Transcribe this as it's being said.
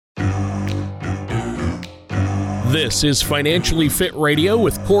This is Financially Fit Radio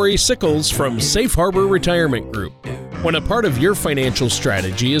with Corey Sickles from Safe Harbor Retirement Group. When a part of your financial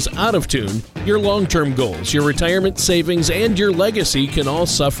strategy is out of tune, your long-term goals, your retirement savings, and your legacy can all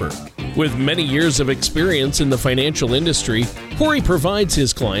suffer. With many years of experience in the financial industry, Corey provides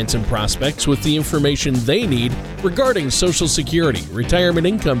his clients and prospects with the information they need regarding Social Security, retirement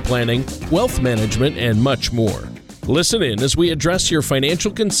income planning, wealth management, and much more. Listen in as we address your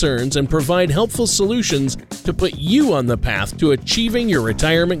financial concerns and provide helpful solutions to put you on the path to achieving your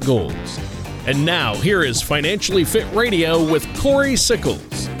retirement goals. And now, here is Financially Fit Radio with Corey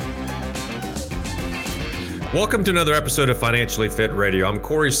Sickles. Welcome to another episode of Financially Fit Radio. I'm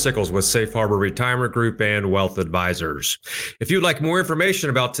Corey Sickles with Safe Harbor Retirement Group and Wealth Advisors. If you'd like more information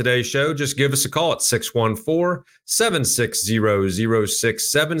about today's show, just give us a call at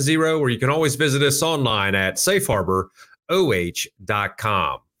 614-760-0670, or you can always visit us online at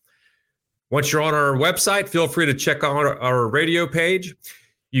safeharboroh.com. Once you're on our website, feel free to check out our radio page.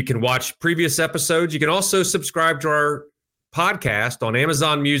 You can watch previous episodes. You can also subscribe to our podcast on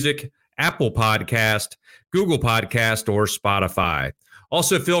Amazon Music, Apple Podcast, Google Podcast, or Spotify.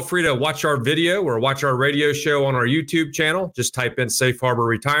 Also, feel free to watch our video or watch our radio show on our YouTube channel. Just type in Safe Harbor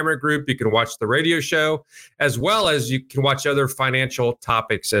Retirement Group. You can watch the radio show, as well as you can watch other financial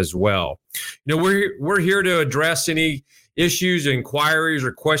topics as well. You know, we're here to address any issues, inquiries,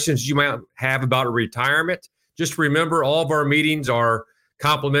 or questions you might have about retirement. Just remember, all of our meetings are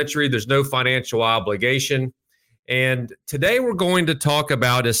complimentary. There's no financial obligation. And today we're going to talk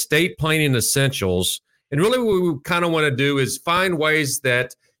about estate planning essentials. And really what we kind of want to do is find ways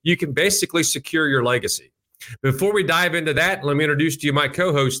that you can basically secure your legacy. Before we dive into that, let me introduce to you my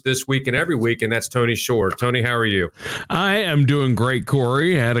co-host this week and every week, and that's Tony Shore. Tony, how are you? I am doing great,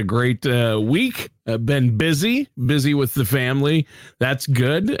 Corey. Had a great week. Been busy with the family. That's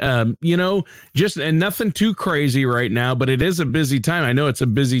good. And nothing too crazy right now, but it is a busy time. I know it's a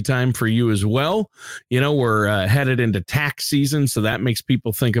busy time for you as well. You know, we're headed into tax season, so that makes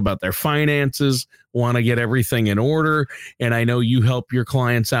people think about their finances, want to get everything in order. And I know you help your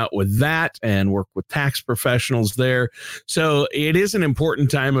clients out with that and work with tax professionals there. So it is an important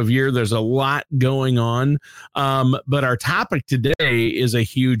time of year. There's a lot going on. But our topic today is a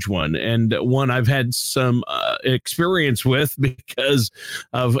huge one, and one I've had some experience with because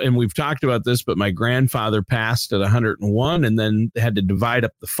of, and we've talked about this, but my grandfather passed at 101 and then had to divide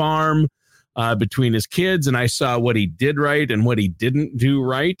up the farm between his kids. And I saw what he did right and what he didn't do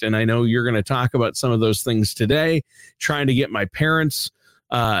right. And I know you're going to talk about some of those things today, trying to get my parents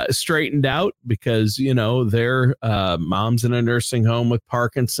straightened out because, you know, their mom's in a nursing home with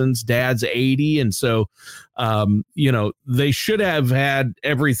Parkinson's, dad's 80. And so, they should have had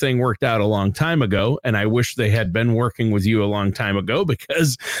everything worked out a long time ago. And I wish they had been working with you a long time ago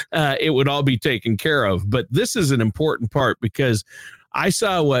because it would all be taken care of. But this is an important part because I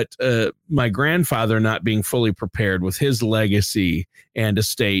saw what my grandfather not being fully prepared with his legacy and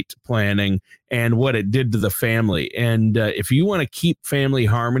estate planning and what it did to the family. And if you want to keep family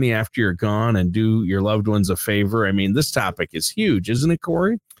harmony after you're gone and do your loved ones a favor, I mean, this topic is huge, isn't it,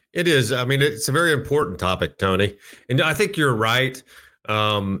 Corey? It is. I mean, it's a very important topic, Tony. And I think you're right.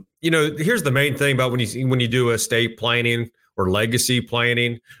 Here's the main thing about when you do estate planning or legacy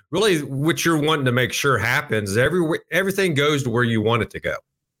planning, really what you're wanting to make sure happens is everything goes to where you want it to go.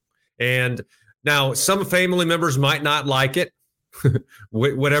 And now some family members might not like it,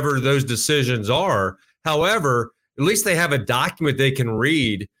 whatever those decisions are. However, at least they have a document they can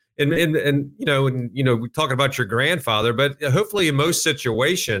read. And we're talking about your grandfather, but hopefully in most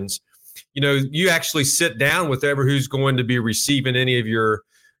situations, you actually sit down with who's going to be receiving any of your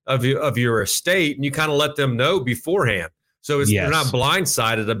estate, and you kind of let them know beforehand. So You're not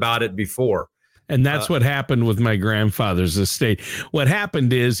blindsided about it before. And that's what happened with my grandfather's estate. What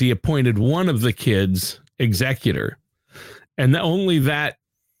happened is he appointed one of the kids executor, and only that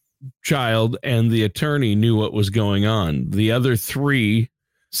child and the attorney knew what was going on. The other three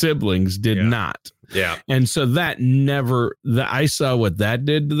siblings did not. Yeah. And so I saw what that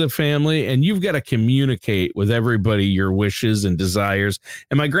did to the family, and you've got to communicate with everybody your wishes and desires.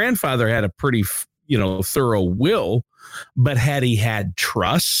 And my grandfather had a pretty, thorough will, but had he had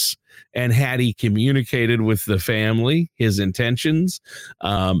trusts and had he communicated with the family his intentions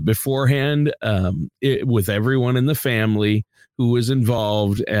beforehand, with everyone in the family who was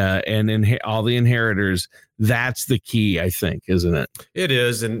involved and all the inheritors, that's the key, I think, isn't it? It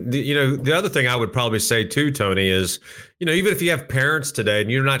is. And, the other thing I would probably say too, Tony, is, even if you have parents today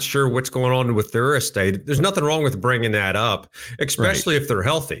and you're not sure what's going on with their estate, there's nothing wrong with bringing that up, especially if they're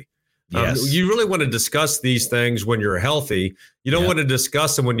healthy. You really want to discuss these things when you're healthy. You don't want to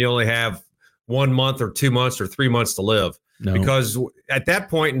discuss them when you only have 1 month or 2 months or 3 months to live. No. Because at that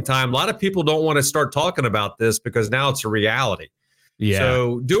point in time, a lot of people don't want to start talking about this because now it's a reality. Yeah.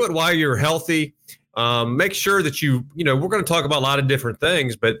 So do it while you're healthy. Make sure that we're going to talk about a lot of different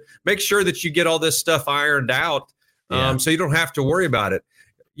things, but make sure that you get all this stuff ironed out so you don't have to worry about it.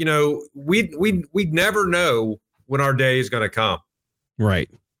 We never know when our day is going to come. Right.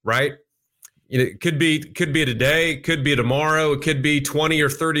 It could be today, it could be tomorrow, it could be 20 or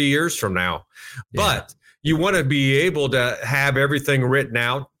 30 years from now. Yeah. But you want to be able to have everything written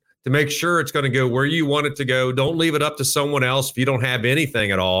out to make sure it's going to go where you want it to go. Don't leave it up to someone else if you don't have anything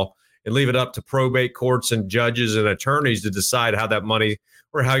at all, and leave it up to probate courts and judges and attorneys to decide how that money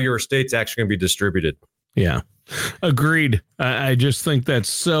or how your estate's actually going to be distributed. Yeah, agreed. I just think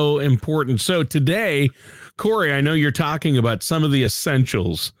that's so important. So today, Corey, I know you're talking about some of the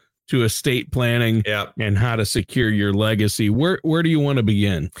essentials to estate planning and how to secure your legacy. Where do you want to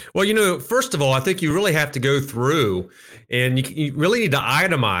begin? Well, first of all, I think you really have to go through and you really need to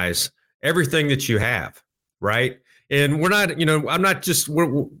itemize everything that you have, right? And we're not, I'm not just,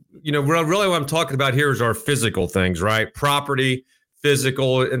 really what I'm talking about here is our physical things, right? Property,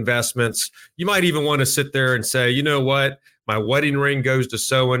 physical investments. You might even want to sit there and say, you know what, my wedding ring goes to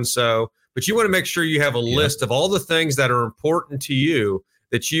so-and-so, but you want to make sure you have a list of all the things that are important to you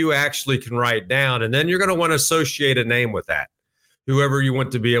that you actually can write down. And then you're going to want to associate a name with that, whoever you want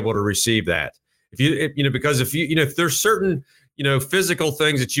to be able to receive that. Because if there's certain, physical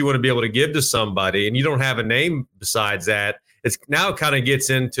things that you want to be able to give to somebody and you don't have a name besides that, it's now kind of gets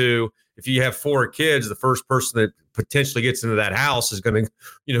into, if you have 4 kids, the first person that potentially gets into that house is going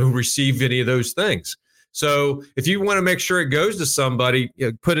to, receive any of those things. So if you want to make sure it goes to somebody,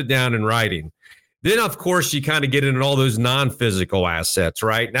 put it down in writing. Then, of course, you kind of get into all those non-physical assets,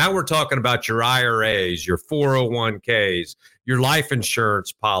 right? Now we're talking about your IRAs, your 401ks, your life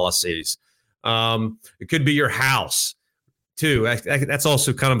insurance policies. It could be your house, too. That's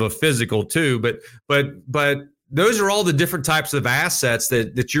also kind of a physical, too. But those are all the different types of assets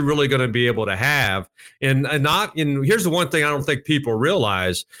that you're really going to be able to have. And here's the one thing I don't think people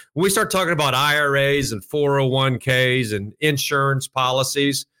realize. When we start talking about IRAs and 401ks and insurance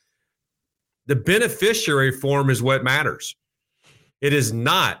policies, the beneficiary form is what matters. It is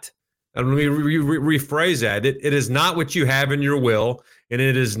not, and let me rephrase that. It is not what you have in your will, and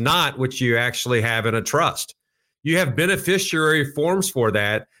it is not what you actually have in a trust. You have beneficiary forms for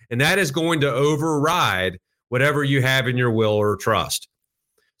that, and that is going to override whatever you have in your will or trust.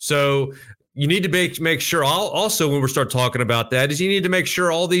 So you need to make sure, also when we start talking about that, is you need to make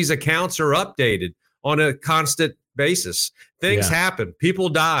sure all these accounts are updated on a constant basis. Things happen. People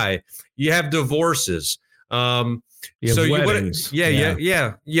die. You have divorces. So you want to, So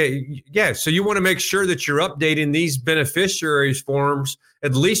you want to make sure that you're updating these beneficiaries forms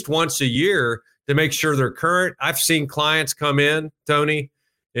at least once a year to make sure they're current. I've seen clients come in, Tony,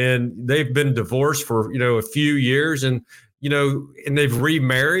 and they've been divorced for, a few years and they've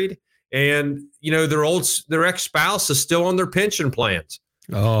remarried and, their ex-spouse is still on their pension plans.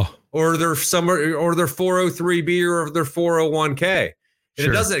 Oh, or their 403B or their 401k. And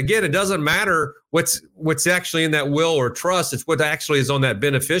it doesn't matter what's actually in that will or trust. It's what actually is on that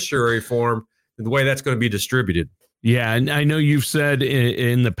beneficiary form and the way that's going to be distributed. Yeah. And I know you've said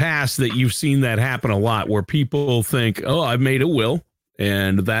in the past that you've seen that happen a lot where people think, oh, I've made a will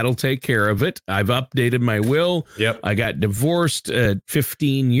and that'll take care of it. I've updated my will. Yep. I got divorced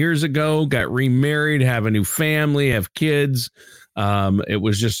 15 years ago, got remarried, have a new family, have kids. It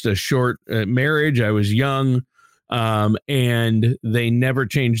was just a short marriage. I was young, and they never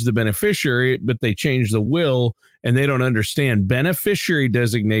changed the beneficiary, but they changed the will, and they don't understand beneficiary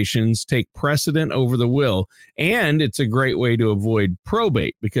designations take precedent over the will. And it's a great way to avoid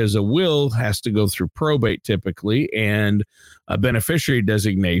probate because a will has to go through probate typically, and beneficiary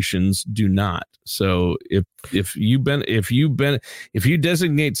designations do not. So if you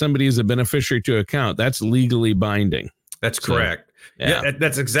designate somebody as a beneficiary to account, that's legally binding. That's correct. Yeah,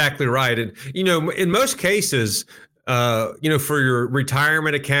 that's exactly right. And, in most cases, for your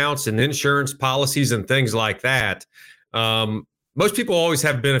retirement accounts and insurance policies and things like that, most people always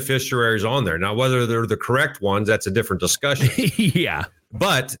have beneficiaries on there. Now, whether they're the correct ones, that's a different discussion. Yeah.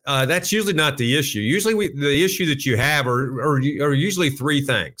 But that's usually not the issue. Usually the issue that you have are usually 3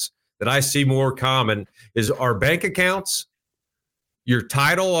 things that I see more common is our bank accounts, your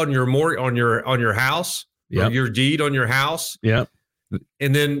title on your house, your deed on your house. Yep.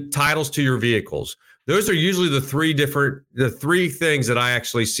 And then titles to your vehicles. Those are usually the 3 things that I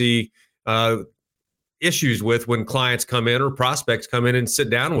actually see issues with when clients come in or prospects come in and sit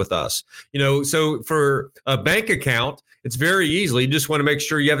down with us. So for a bank account, It's very easily. You just want to make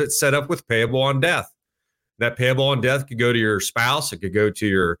sure you have it set up with payable on death. That payable on death could go to your spouse. It could go to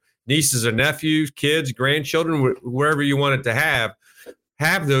your nieces and nephews, kids, grandchildren, wherever you want it to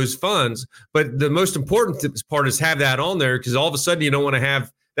have those funds. But the most important part is have that on there, because all of a sudden you don't want to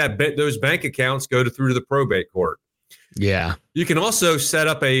have those bank accounts go through to the probate court. Yeah. You can also set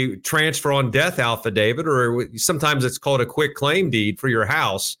up a transfer on death affidavit, or sometimes it's called a quick claim deed for your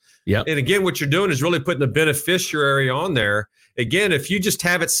house. Yep. And again, what you're doing is really putting the beneficiary on there. Again, if you just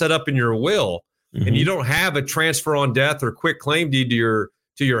have it set up in your will and you don't have a transfer on death or quick claim deed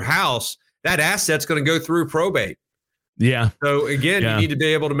to your house, that asset's going to go through probate. Yeah. So again, you need to be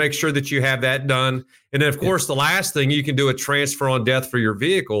able to make sure that you have that done. And then, of course, the last thing, you can do a transfer on death for your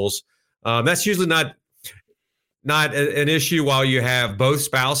vehicles. That's usually not an issue while you have both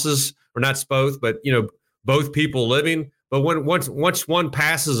spouses, or not both, but both people living. But once one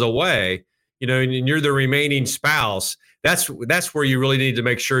passes away, and you're the remaining spouse, that's where you really need to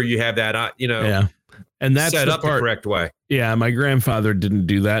make sure you have that, and that's set up the correct way. Yeah, my grandfather didn't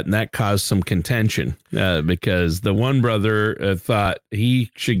do that, and that caused some contention because the one brother thought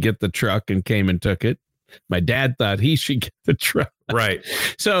he should get the truck and came and took it. My dad thought he should get the truck. Right.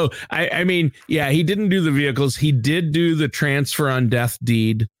 So, I mean, he didn't do the vehicles. He did do the transfer on death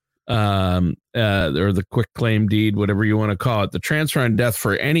deed, or the quick claim deed, whatever you want to call it. The transfer on death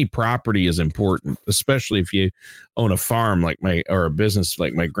for any property is important, especially if you own a farm or a business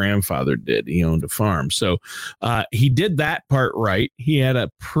like my grandfather did. He owned a farm. So he did that part right. He had a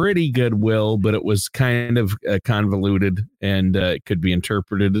pretty good will, but it was kind of convoluted, and it could be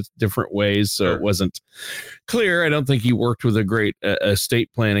interpreted different ways. So It wasn't clear. I don't think he worked with a great estate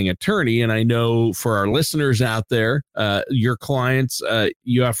planning attorney. And I know for our listeners out there, your clients,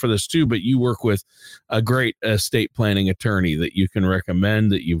 you offer this too, but you work with a great estate planning attorney that you can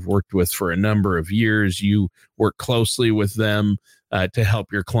recommend, that you've worked with for a number of years. You work closely with them to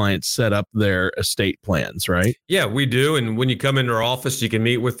help your clients set up their estate plans, right? Yeah, we do. And when you come into our office, you can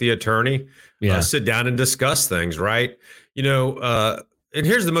meet with the attorney, sit down and discuss things, right? And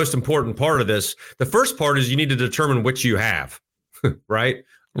here's the most important part of this. The first part is you need to determine what you have, right?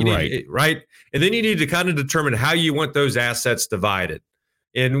 Right. And then you need to kind of determine how you want those assets divided.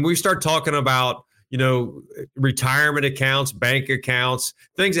 And we start talking about, retirement accounts, bank accounts,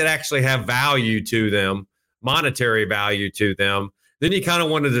 things that actually have value to them, monetary value to them. Then you kind of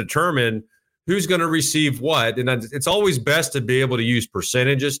want to determine who's going to receive what. And it's always best to be able to use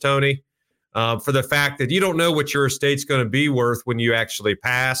percentages, Tony, for the fact that you don't know what your estate's going to be worth when you actually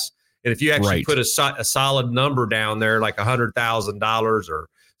pass. And if you actually put a solid number down there, like $100,000 or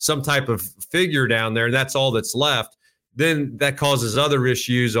some type of figure down there, and that's all that's left, then that causes other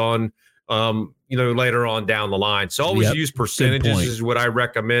issues on, later on down the line. So always use percentages is what I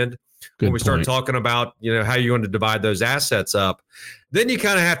recommend when we start talking about, how you want to divide those assets up. Then you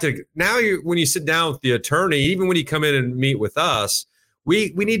kind of have to, when you sit down with the attorney, even when you come in and meet with us,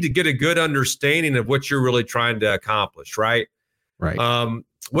 we need to get a good understanding of what you're really trying to accomplish. Right. Right.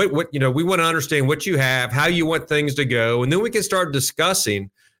 We want to understand what you have, how you want things to go. And then we can start discussing,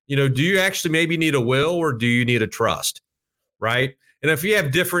 do you actually maybe need a will, or do you need a trust? Right. And if you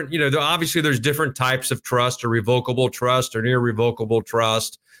have different, obviously there's different types of trust, or revocable trust or irrevocable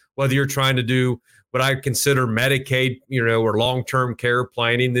trust, whether you're trying to do what I consider Medicaid, or long-term care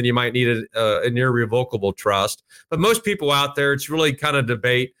planning, then you might need an irrevocable trust. But most people out there, it's really kind of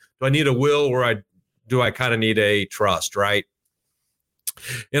debate, do I need a will, or do I kind of need a trust, right?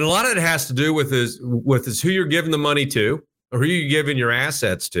 And a lot of it has to do with who you're giving the money to, or who you're giving your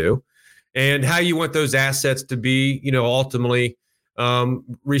assets to, and how you want those assets to be, ultimately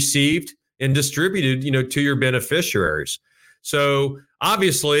received and distributed, to your beneficiaries. So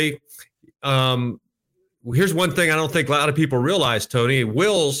obviously, here's one thing I don't think a lot of people realize, Tony.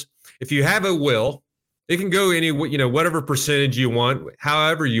 Wills, if you have a will, it can go whatever percentage you want,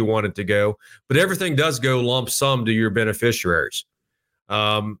 however you want it to go, but everything does go lump sum to your beneficiaries.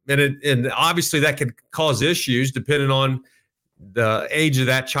 And obviously that could cause issues depending on the age of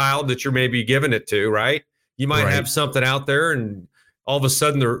that child that you're maybe giving it to, right? You might have something out there, and all of a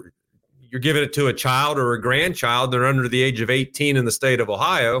sudden you're giving it to a child or a grandchild. They're under the age of 18 in the state of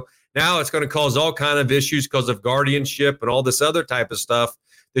Ohio. Now it's going to cause all kind of issues because of guardianship and all this other type of stuff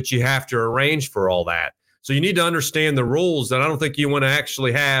that you have to arrange for all that. So you need to understand the rules. And I don't think you want to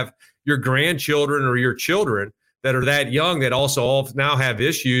actually have your grandchildren or your children that are that young that also all now have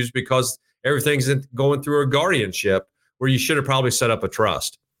issues because everything's going through a guardianship where you should have probably set up a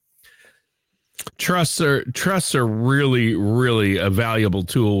trust. Trusts are really, really a valuable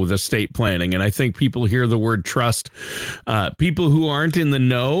tool with estate planning. And I think people hear the word trust, people who aren't in the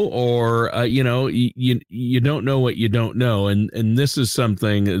know, or you don't know what you don't know. And this is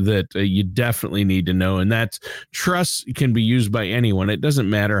something that you definitely need to know. And that's trust can be used by anyone. It doesn't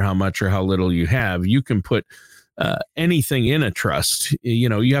matter how much or how little you have. You can put anything in a trust.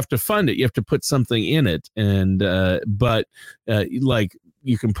 You have to fund it. You have to put something in it. And like,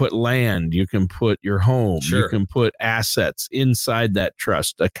 you can put land, you can put your home, Sure. You can put assets inside that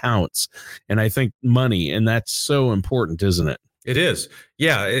trust, accounts, and I think money. And that's so important, isn't it? It is.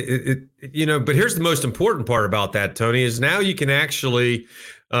 Yeah. But here's the most important part about that, Tony, is now you can actually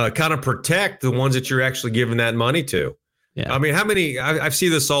kind of protect the ones that you're actually giving that money to. Yeah. I mean, I see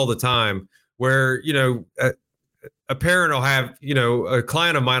this all the time where, a parent will have, a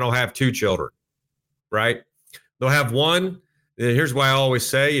client of mine will have 2 children, right? They'll have one. Here's why I always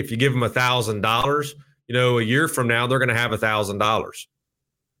say, if you give them $1,000, a year from now, they're going to have $1,000.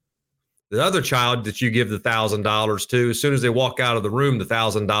 The other child that you give the $1,000 to, as soon as they walk out of the room, the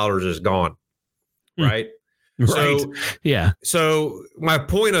 $1,000 is gone. Right. Right. So, yeah. So my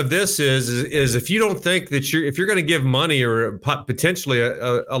point of this is if you don't think that if you're going to give money or potentially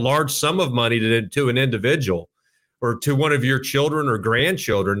a large sum of money to an individual or to one of your children or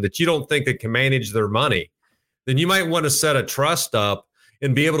grandchildren that you don't think that can manage their money, then you might want to set a trust up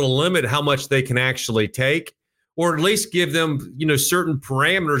and be able to limit how much they can actually take, or at least give them, certain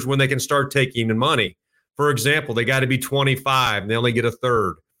parameters when they can start taking the money. For example, they got to be 25 and they only get a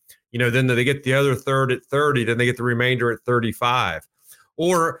third. Then they get the other third at 30, then they get the remainder at 35.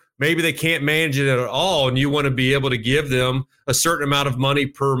 Or maybe they can't manage it at all, and you want to be able to give them a certain amount of money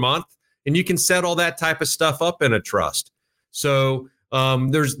per month, and you can set all that type of stuff up in a trust. So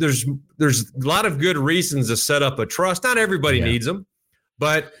there's a lot of good reasons to set up a trust. Not everybody needs them,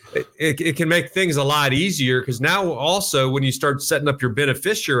 but it can make things a lot easier, because now also when you start setting up your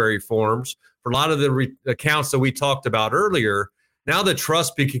beneficiary forms for a lot of the accounts that we talked about earlier, now the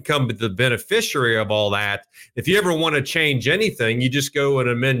trust can become the beneficiary of all that. If you ever want to change anything, you just go and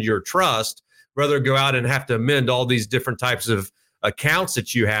amend your trust, rather go out and have to amend all these different types of accounts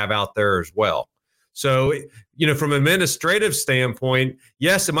that you have out there as well. So, from an administrative standpoint,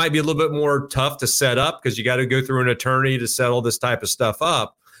 yes, it might be a little bit more tough to set up because you got to go through an attorney to set all this type of stuff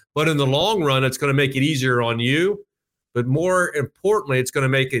up. But in the long run, it's going to make it easier on you. But more importantly, it's going to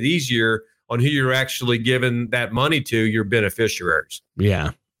make it easier on who you're actually giving that money to, your beneficiaries.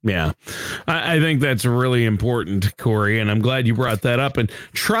 Yeah. Yeah, I think that's really important, Corey, and I'm glad you brought that up. And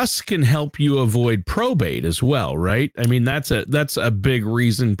trusts can help you avoid probate as well, right? I mean, that's a big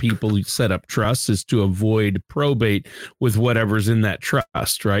reason people set up trusts, is to avoid probate with whatever's in that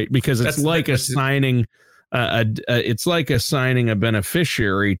trust, right? Because it's like assigning a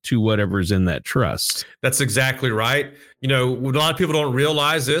beneficiary to whatever's in that trust. That's exactly right. A lot of people don't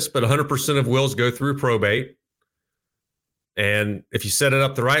realize this, but 100% of wills go through probate. And if you set it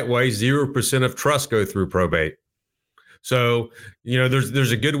up the right way, 0% of trusts go through probate. So,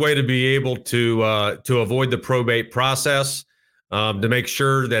 there's a good way to be able to avoid the probate process, to make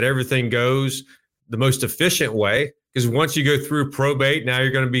sure that everything goes the most efficient way. Because once you go through probate, now you're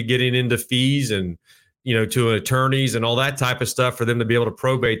going to be getting into fees and, to attorneys and all that type of stuff for them to be able to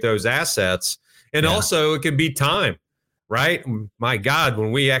probate those assets. And also it can be time, right? My God,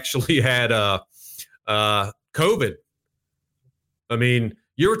 when we actually had COVID, I mean,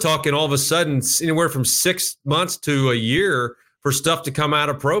 you were talking all of a sudden anywhere from 6 months to a year for stuff to come out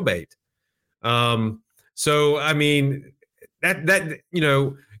of probate. So, I mean, that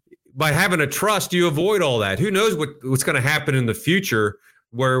by having a trust, you avoid all that. Who knows what's going to happen in the future,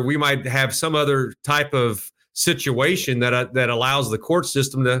 where we might have some other type of situation that allows the court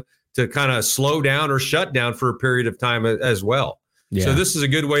system to kind of slow down or shut down for a period of time as well. Yeah. So this is a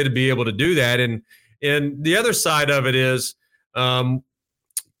good way to be able to do that. And the other side of it is,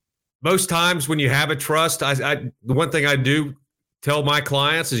 most times when you have a trust, the one thing I do tell my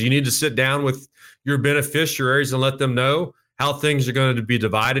clients is you need to sit down with your beneficiaries and let them know how things are going to be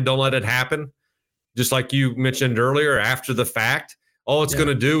divided. Don't let it happen, just like you mentioned earlier, after the fact. All it's going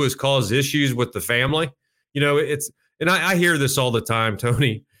to do is cause issues with the family. And I hear this all the time,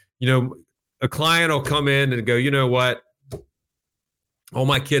 Tony. A client will come in and go, you know what? All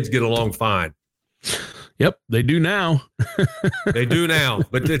my kids get along fine. Yep, they do now. They do now,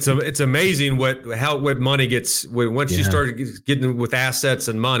 but it's amazing what money gets once you start getting with assets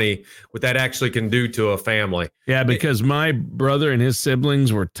and money, what that actually can do to a family. Yeah, because my brother and his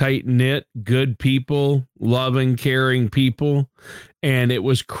siblings were tight knit, good people, loving, caring people, and it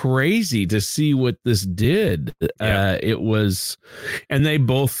was crazy to see what this did. Yeah. It was, and they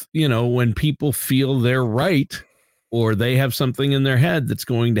both, when people feel they're right or they have something in their head that's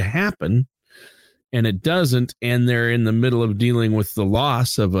going to happen, and it doesn't, and they're in the middle of dealing with the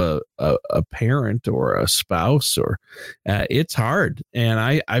loss of a parent or a spouse, or it's hard. And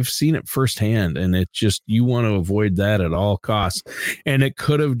I've seen it firsthand, and it's just, you want to avoid that at all costs. And it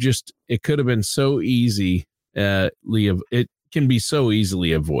could have been so easy. It can be so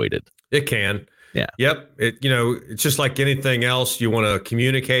easily avoided. It can. Yeah. Yep. It's just like anything else. You want to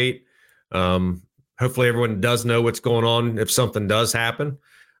communicate. Hopefully everyone does know what's going on if something does happen.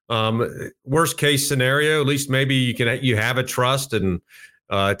 Worst case scenario, at least maybe you have a trust and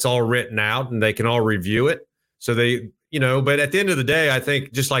it's all written out and they can all review it. So but at the end of the day, I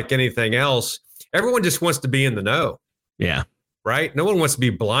think just like anything else, everyone just wants to be in the know. Yeah. Right. No one wants to be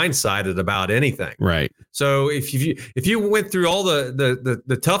blindsided about anything. Right. So if you went through all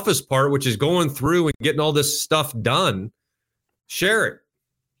the toughest part, which is going through and getting all this stuff done, share it.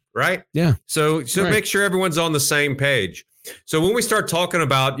 Right. Yeah. So right. Make sure everyone's on the same page. So when we start talking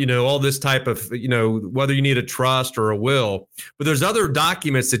about, all this type of, whether you need a trust or a will, but there's other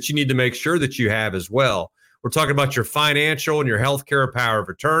documents that you need to make sure that you have as well. We're talking about your financial and your healthcare power of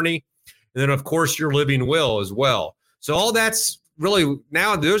attorney. And then, of course, your living will as well. So all that's really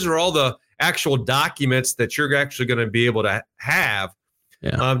now, those are all the actual documents that you're actually going to be able to have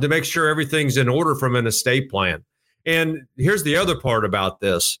to make sure everything's in order from an estate plan. And here's the other part about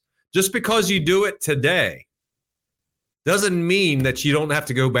this. Just because you do it today doesn't mean that you don't have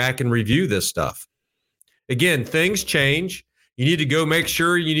to go back and review this stuff. Again, things change. You need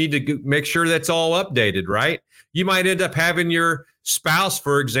to make sure that's all updated, right? You might end up having your spouse,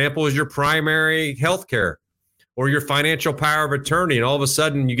 for example, as your primary health care or your financial power of attorney, and all of a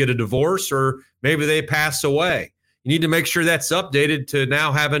sudden you get a divorce or maybe they pass away. You need to make sure that's updated to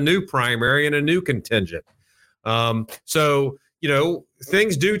now have a new primary and a new contingent. So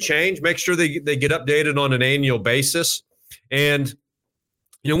things do change. Make sure they get updated on an annual basis. And,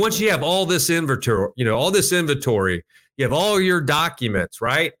 once you have all this inventory, you have all your documents,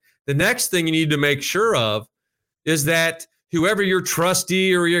 right? The next thing you need to make sure of is that whoever your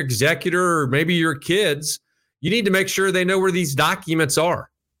trustee or your executor or maybe your kids, you need to make sure they know where these documents are.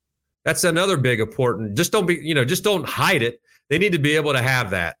 That's another big important. Just don't hide it. They need to be able to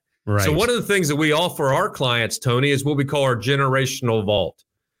have that. Right. So one of the things that we offer our clients, Tony, is what we call our generational vault.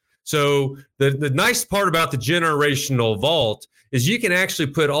 So the nice part about the generational vault is you can actually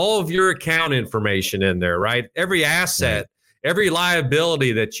put all of your account information in there, right? Every asset, every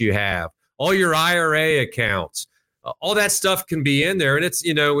liability that you have, all your IRA accounts, all that stuff can be in there. And it's,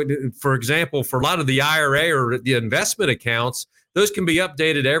 for example, for a lot of the IRA or the investment accounts, those can be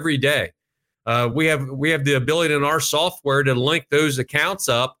updated every day. We have the ability in our software to link those accounts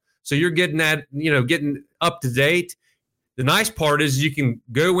up. So you're getting that, getting up to date. The nice part is you can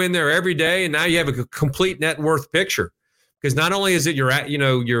go in there every day and now you have a complete net worth picture, because not only is it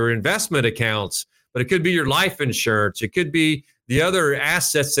your investment accounts, but it could be your life insurance. It could be the other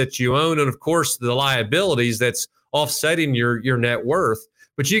assets that you own. And of course, the liabilities that's offsetting your net worth.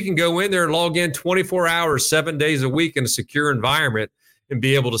 But you can go in there and log in 24 hours, 7 days a week in a secure environment and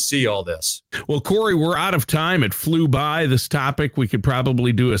be able to see all this. Well, Corey, we're out of time. It flew by, this topic. We could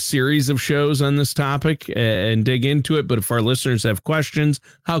probably do a series of shows on this topic and dig into it. But if our listeners have questions,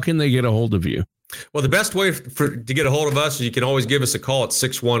 how can they get a hold of you? Well, the best way to get a hold of us is you can always give us a call at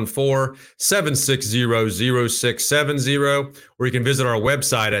 614-760-0670, or you can visit our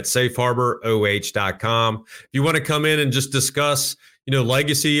website at safeharboroh.com. If you want to come in and just discuss,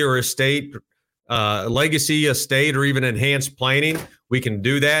 legacy or estate, or even enhanced planning, we can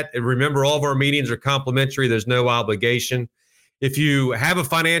do that. And remember, all of our meetings are complimentary. There's no obligation. If you have a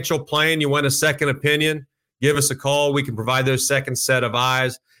financial plan, you want a second opinion, give us a call. We can provide those second set of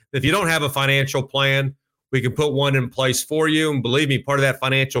eyes. If you don't have a financial plan, we can put one in place for you. And believe me, part of that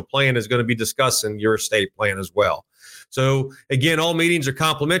financial plan is going to be discussing your estate plan as well. So again, all meetings are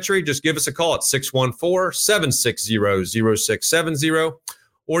complimentary. Just give us a call at 614-760-0670.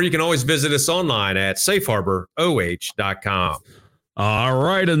 Or you can always visit us online at safeharboroh.com. All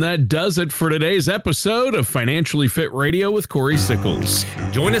right, and that does it for today's episode of Financially Fit Radio with Corey Sickles.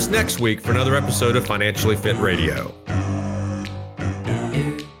 Join us next week for another episode of Financially Fit Radio.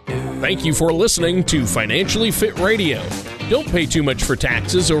 Thank you for listening to Financially Fit Radio. Don't pay too much for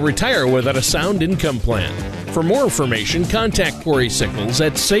taxes or retire without a sound income plan. For more information, contact Corey Sickles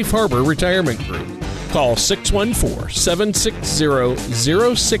at Safe Harbor Retirement Group. Call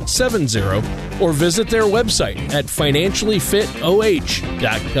 614-760-0670 or visit their website at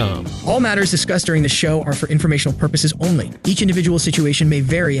financiallyfitoh.com. All matters discussed during the show are for informational purposes only. Each individual situation may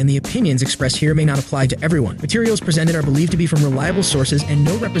vary, and the opinions expressed here may not apply to everyone. Materials presented are believed to be from reliable sources, and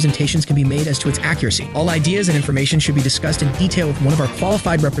no representations can be made as to its accuracy. All ideas and information should be discussed in detail with one of our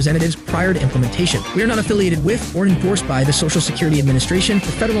qualified representatives prior to implementation. We are not affiliated with or endorsed by the Social Security Administration, the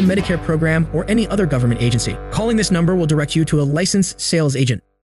Federal Medicare Program, or any other government agency. Calling this number will direct you to a licensed sales agent.